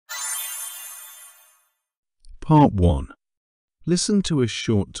Part 1. Listen to a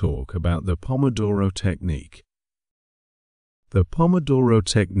short talk about the Pomodoro Technique. The Pomodoro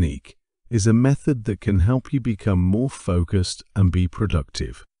Technique is a method that can help you become more focused and be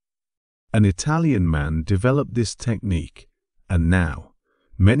productive. An Italian man developed this technique, and now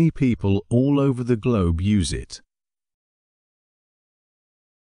many people all over the globe use it.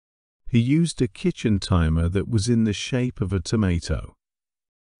 He used a kitchen timer that was in the shape of a tomato.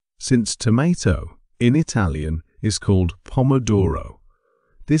 Since tomato, in Italian, is called Pomodoro,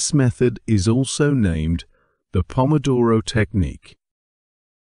 this method is also named the Pomodoro Technique.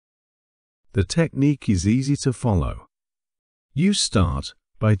 The technique is easy to follow. You start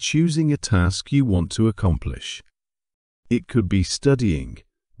by choosing a task you want to accomplish. It could be studying,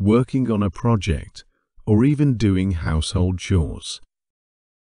 working on a project, or even doing household chores.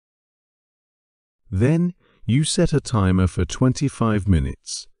 Then you set a timer for 25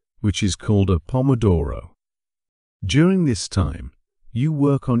 minutes, which is called a Pomodoro. During this time, you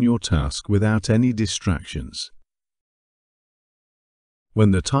work on your task without any distractions.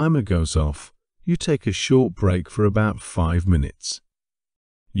 When the timer goes off, you take a short break for about 5 minutes.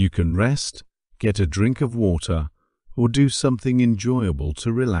 You can rest, get a drink of water, or do something enjoyable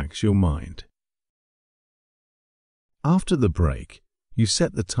to relax your mind. After the break, you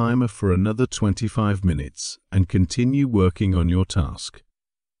set the timer for another 25 minutes and continue working on your task.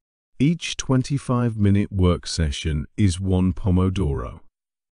 Each 25-minute work session is one Pomodoro.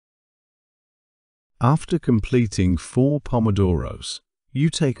 After completing 4 Pomodoros, you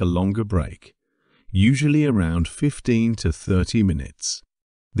take a longer break, usually around 15 to 30 minutes.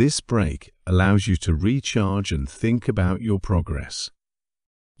 This break allows you to recharge and think about your progress.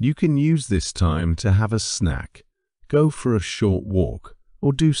 You can use this time to have a snack, go for a short walk,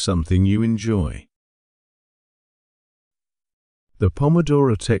 or do something you enjoy. The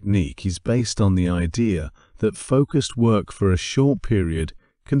Pomodoro Technique is based on the idea that focused work for a short period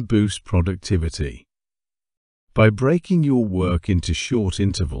can boost productivity. By breaking your work into short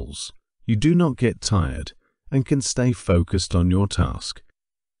intervals, you do not get tired and can stay focused on your task.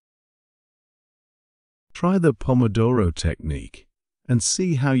 Try the Pomodoro Technique and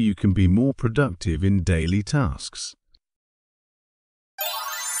see how you can be more productive in daily tasks.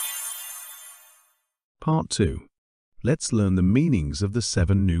 Part 2. Let's learn the meanings of the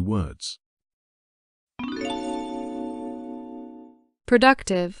 7 new words.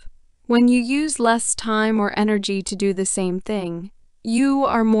 Productive. When you use less time or energy to do the same thing, you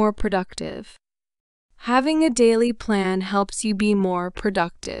are more productive. Having a daily plan helps you be more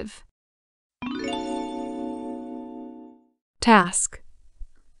productive. Task.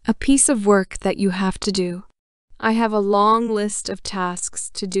 A piece of work that you have to do. I have a long list of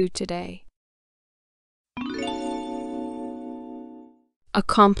tasks to do today.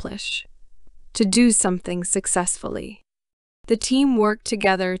 Accomplish. To do something successfully. The team worked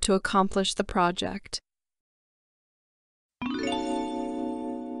together to accomplish the project.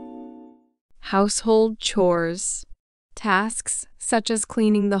 Household chores. Tasks such as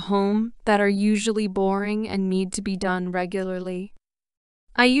cleaning the home that are usually boring and need to be done regularly.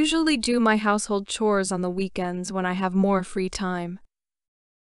 I usually do my household chores on the weekends when I have more free time.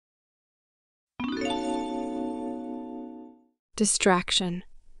 Distraction.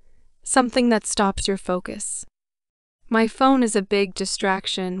 Something that stops your focus. My phone is a big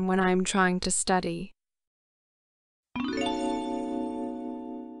distraction when I'm trying to study.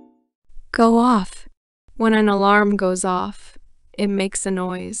 Go off. When an alarm goes off, it makes a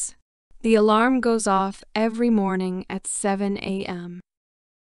noise. The alarm goes off every morning at 7 a.m.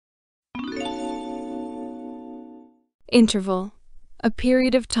 Interval. A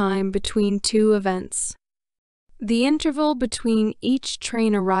period of time between 2 events. The interval between each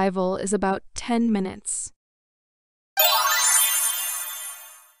train arrival is about 10 minutes.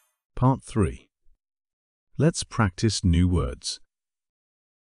 Part 3. Let's practice new words.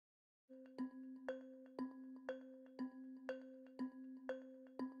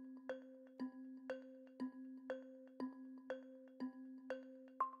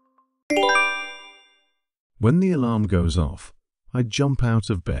 When the alarm goes off, I jump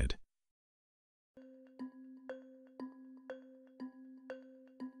out of bed.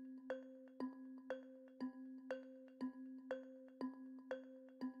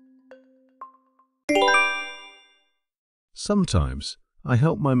 Sometimes I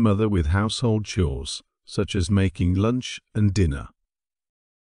help my mother with household chores, such as making lunch and dinner.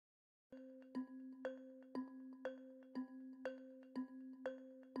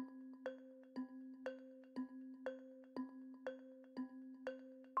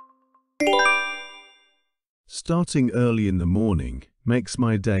 Starting early in the morning makes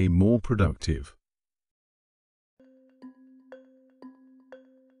my day more productive.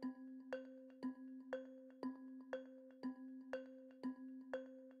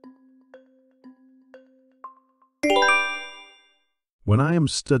 When I am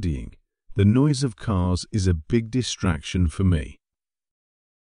studying, the noise of cars is a big distraction for me.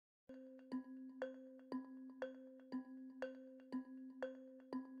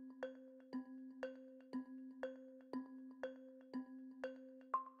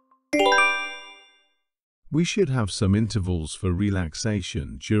 We should have some intervals for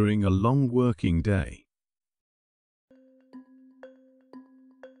relaxation during a long working day.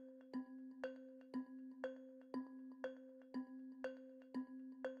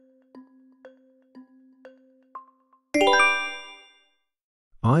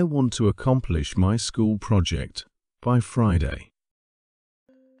 I want to accomplish my school project by Friday.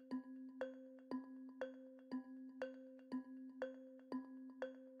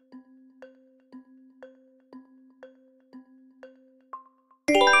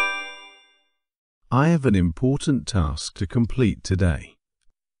 I have an important task to complete today.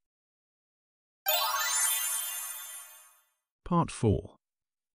 Part 4.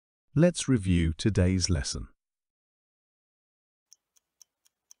 Let's review today's lesson.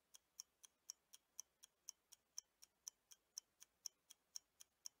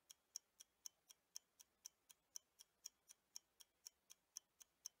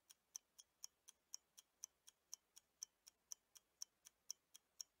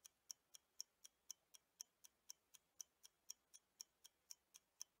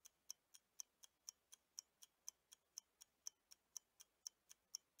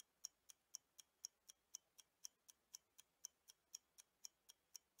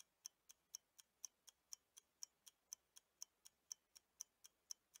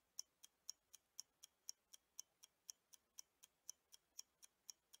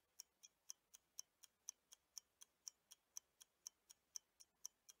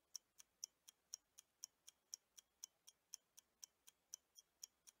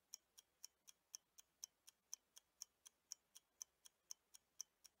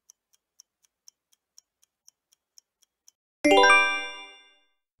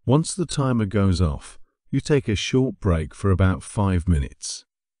 Once the timer goes off, you take a short break for about 5 minutes.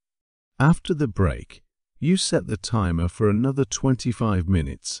 After the break, you set the timer for another 25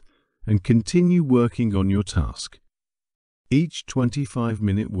 minutes and continue working on your task. Each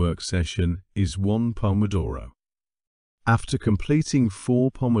 25-minute work session is 1 Pomodoro. After completing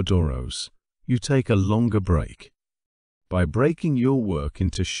 4 Pomodoros, you take a longer break. By breaking your work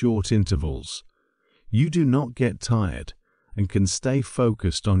into short intervals, you do not get tired and can stay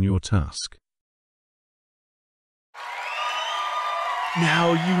focused on your task.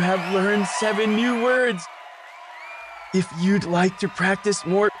 Now you have learned 7 new words. If you'd like to practice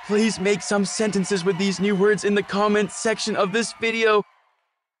more, please make some sentences with these new words in the comments section of this video.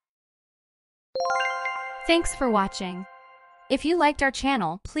 Thanks for watching. If you liked our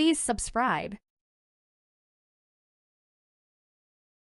channel, please subscribe.